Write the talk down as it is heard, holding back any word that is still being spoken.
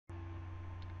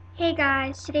Hey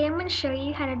guys, today I'm going to show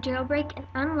you how to jailbreak and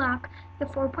unlock the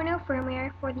 4.0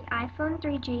 firmware for the iPhone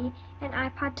 3G and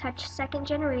iPod Touch 2nd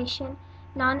generation,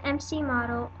 non-MC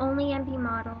model, only MB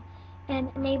model,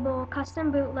 and enable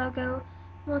custom boot logo,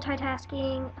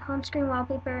 multitasking, home screen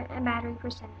wallpaper, and battery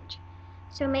percentage.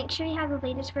 So make sure you have the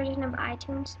latest version of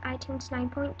iTunes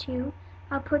 9.2.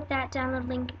 I'll put that download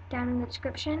link down in the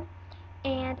description,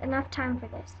 and enough time for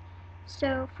this.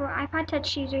 So for iPod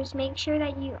Touch users, make sure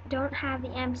that you don't have the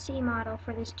MC model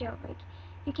for this jailbreak.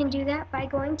 You can do that by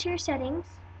going to your settings,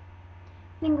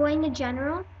 then going to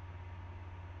General,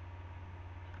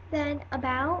 then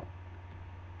About,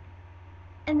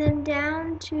 and then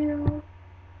down to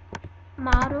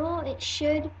Model. It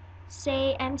should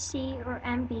say MC or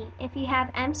MB. If you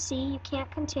have MC, you can't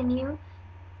continue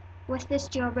with this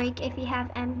jailbreak. If you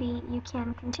have MB, you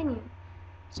can continue.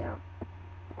 So,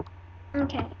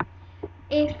 okay.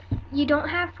 If you don't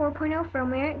have 4.0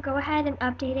 firmware, go ahead and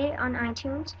update it on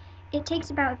iTunes. It takes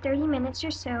about 30 minutes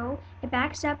or so. It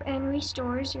backs up and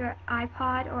restores your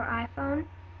iPod or iPhone,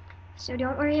 so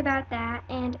don't worry about that.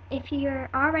 And if you're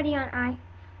already on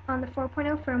the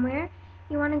 4.0 firmware,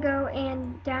 you want to go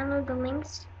and download the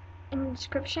links in the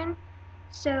description.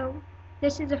 So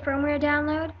this is a firmware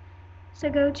download. So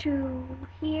go to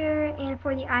here, and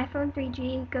for the iPhone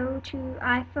 3G, go to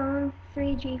iPhone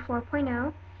 3G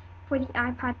 4.0. For the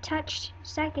iPod Touch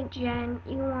 2nd gen,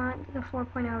 you want the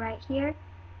 4.0 right here.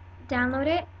 Download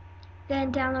it,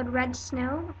 then download Red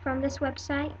Snow from this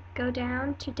website. Go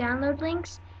down to download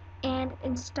links and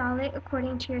install it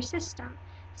according to your system.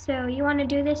 So you want to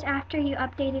do this after you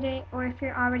updated it, or if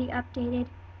you're already updated,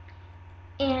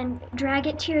 and drag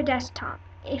it to your desktop.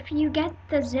 If you get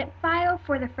the zip file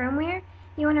for the firmware,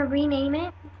 you want to rename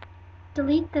it,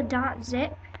 delete the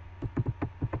 .zip,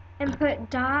 and put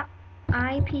 .ipsw,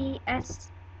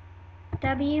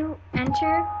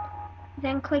 enter,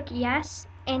 then click yes,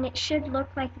 and it should look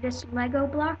like this Lego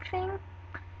block thing.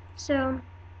 So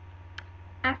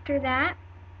after that,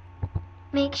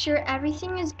 make sure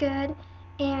everything is good,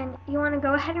 and you want to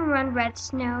go ahead and run Red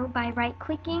Snow by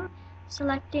right-clicking,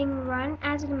 selecting Run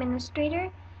as Administrator,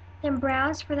 then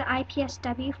browse for the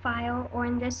IPSW file, or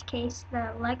in this case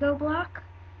the Lego block,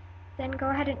 then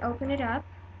go ahead and open it up.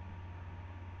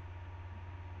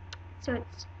 So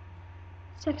it's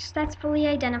successfully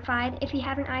identified. If you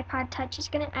have an iPod Touch, it's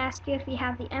going to ask you if you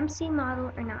have the MC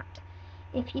model or not.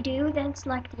 If you do, then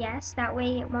select yes. That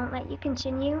way it won't let you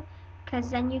continue, because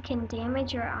then you can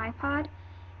damage your iPod.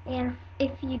 And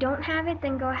if you don't have it,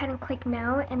 then go ahead and click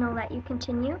no, and it'll let you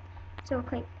continue. So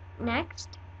click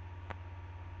next.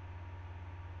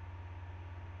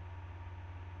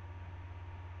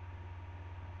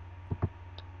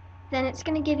 Then it's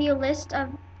going to give you a list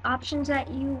of options that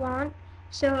you want.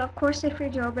 So of course, if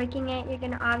you're jailbreaking it, you're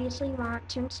going to obviously want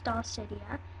to install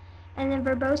Cydia. And then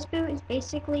verbose boot is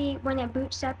basically when it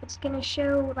boots up, it's going to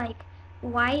show like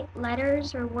white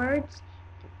letters or words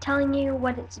telling you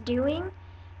what it's doing.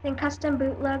 Then custom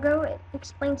boot logo, it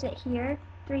explains it here,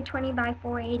 320 by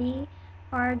 480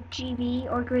 RGB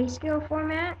or grayscale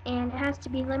format, and it has to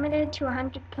be limited to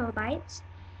 100 kilobytes.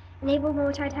 Enable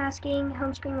multitasking,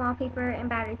 home screen wallpaper, and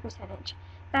battery percentage.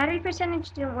 Battery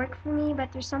percentage didn't work for me, but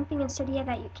there's something in Cydia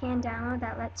that you can download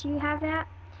that lets you have that.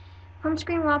 Home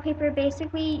screen wallpaper,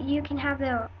 basically you can have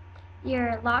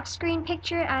your lock screen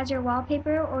picture as your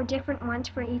wallpaper, or different ones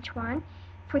for each one.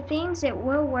 For things it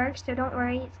will work, so don't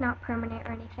worry, it's not permanent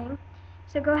or anything.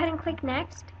 So go ahead and click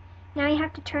next. Now you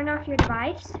have to turn off your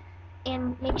device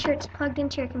and make sure it's plugged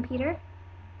into your computer.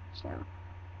 So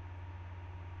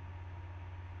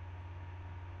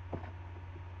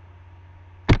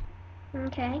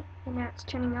okay, and now it's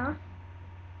turning off.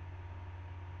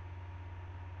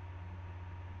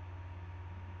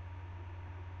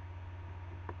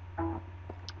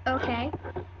 Okay,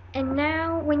 and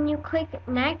now when you click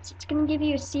next, it's going to give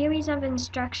you a series of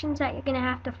instructions that you're going to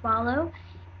have to follow,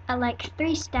 like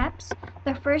 3 steps.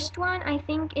 The first one, I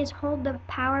think, is hold the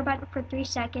power button for 3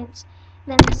 seconds.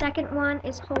 Then the second one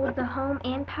is hold the home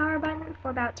and power button for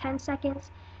about 10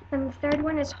 seconds. Then the third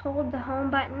one is hold the home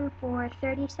button for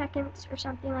 30 seconds or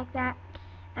something like that.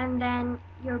 And then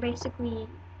you're basically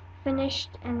finished,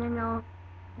 and then it'll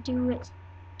do its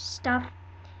stuff.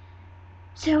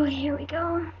 So here we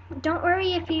go. Don't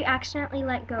worry if you accidentally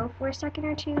let go for a second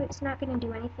or two, it's not going to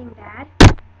do anything bad.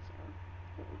 So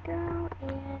here we go,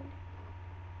 and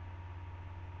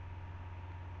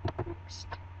next.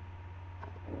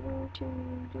 I'm going to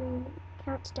do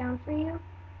counts down for you.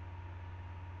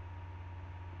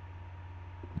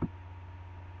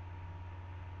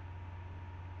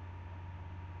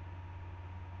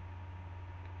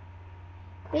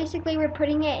 Basically, we're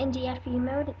putting it in DFE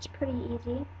mode. It's pretty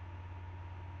easy.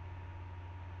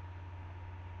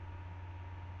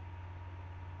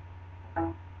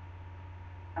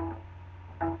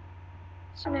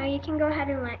 So now you can go ahead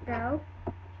and let go.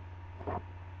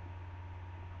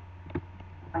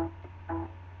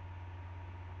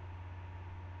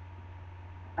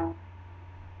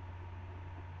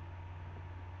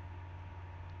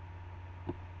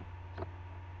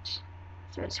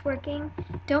 So it's working.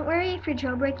 Don't worry if you're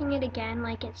jailbreaking it again,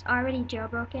 like it's already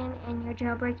jailbroken and you're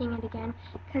jailbreaking it again,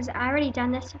 because I already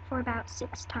done this for about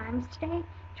 6 times today,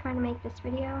 trying to make this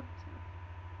video.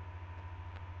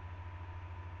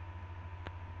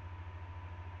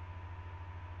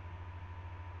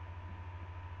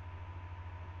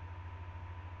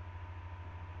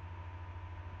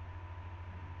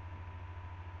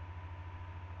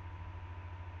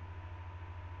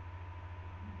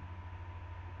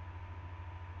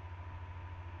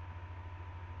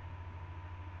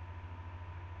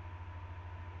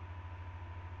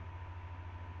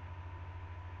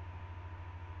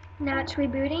 Now it's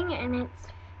rebooting and it's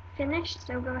finished,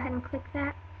 so go ahead and click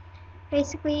that.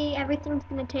 Basically, everything's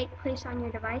going to take place on your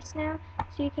device now,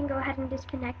 so you can go ahead and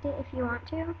disconnect it if you want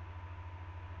to.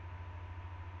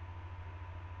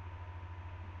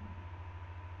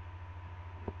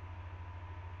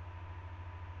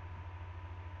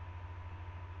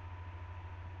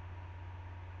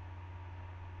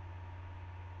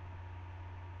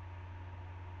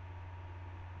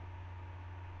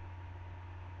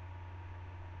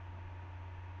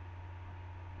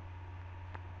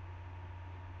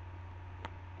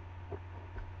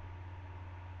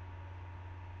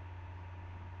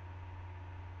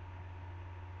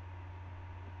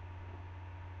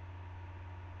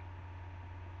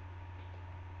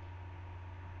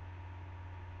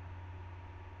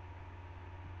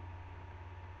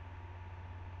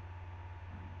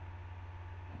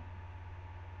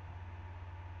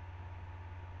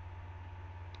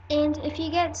 And if you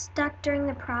get stuck during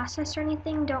the process or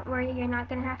anything, don't worry, you're not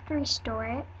going to have to restore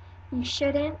it. You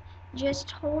shouldn't.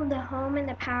 Just hold the home and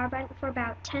the power button for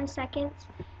about 10 seconds.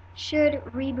 Should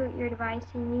reboot your device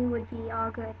and you would be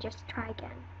all good. Just try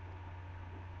again.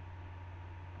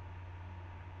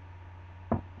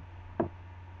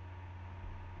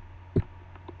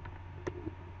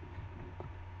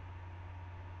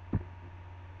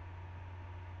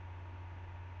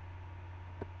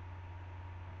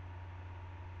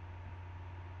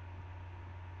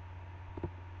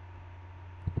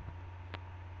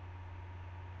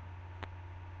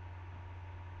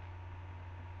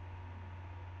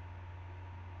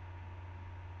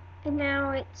 And now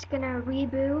it's going to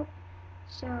reboot.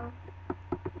 So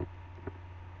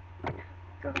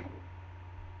go ahead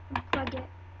and plug it.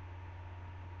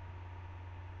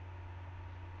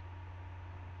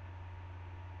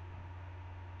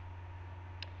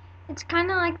 It's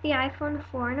kind of like the iPhone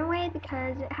 4 in a way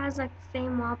because it has like the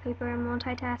same wallpaper and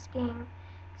multitasking,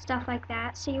 stuff like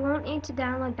that. So you won't need to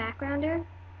download Backgrounder,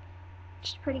 which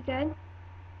is pretty good.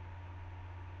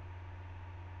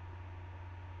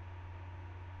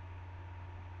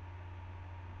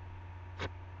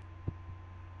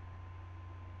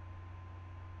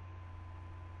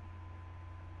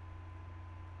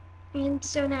 And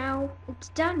so now it's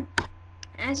done.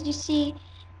 As you see,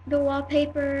 the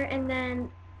wallpaper and then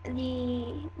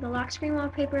the lock screen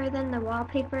wallpaper, then the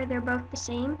wallpaper, they're both the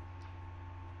same.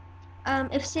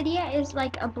 If Cydia is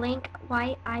like a blank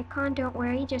white icon, don't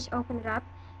worry, just open it up.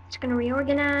 It's going to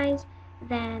reorganize.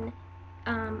 Then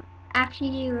after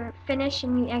you finish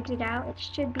and you exit out, it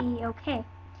should be okay.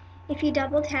 If you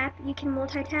double tap, you can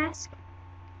multitask.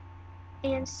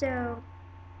 And so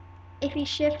if you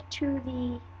shift to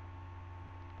the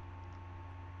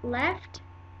left,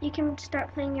 you can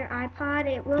start playing your iPod.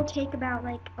 It will take about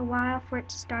like a while for it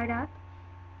to start up.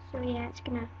 So yeah, it's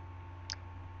gonna.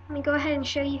 Let me go ahead and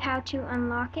show you how to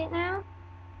unlock it now.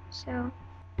 So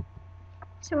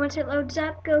once it loads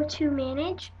up, go to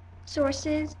Manage,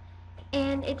 Sources,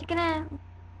 and it's gonna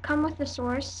come with the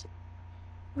source,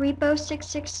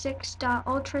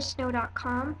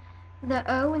 repo666.ultrasnow.com.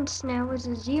 The O in snow is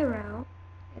a 0.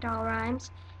 It all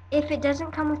rhymes. If it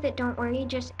doesn't come with it, don't worry,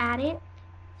 just add it.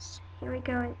 Here we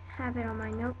go, I have it on my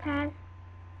notepad.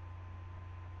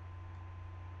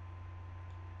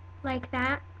 Like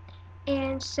that.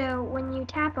 And so when you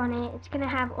tap on it, it's going to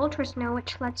have Ultra Snow,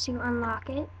 which lets you unlock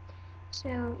it.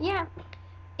 So yeah,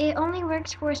 it only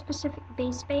works for a specific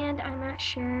baseband. I'm not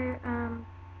sure.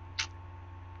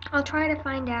 I'll try to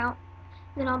find out.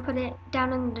 Then I'll put it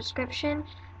down in the description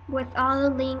with all the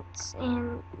links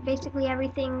and basically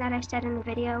everything that I said in the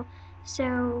video.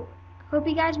 So hope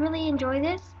you guys really enjoy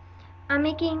this. I'm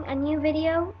making a new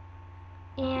video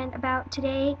and about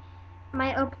today.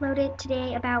 Might upload it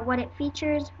today about what it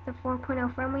features, the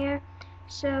 4.0 firmware.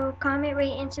 So comment,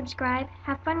 rate, and subscribe.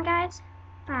 Have fun, guys.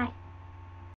 Bye.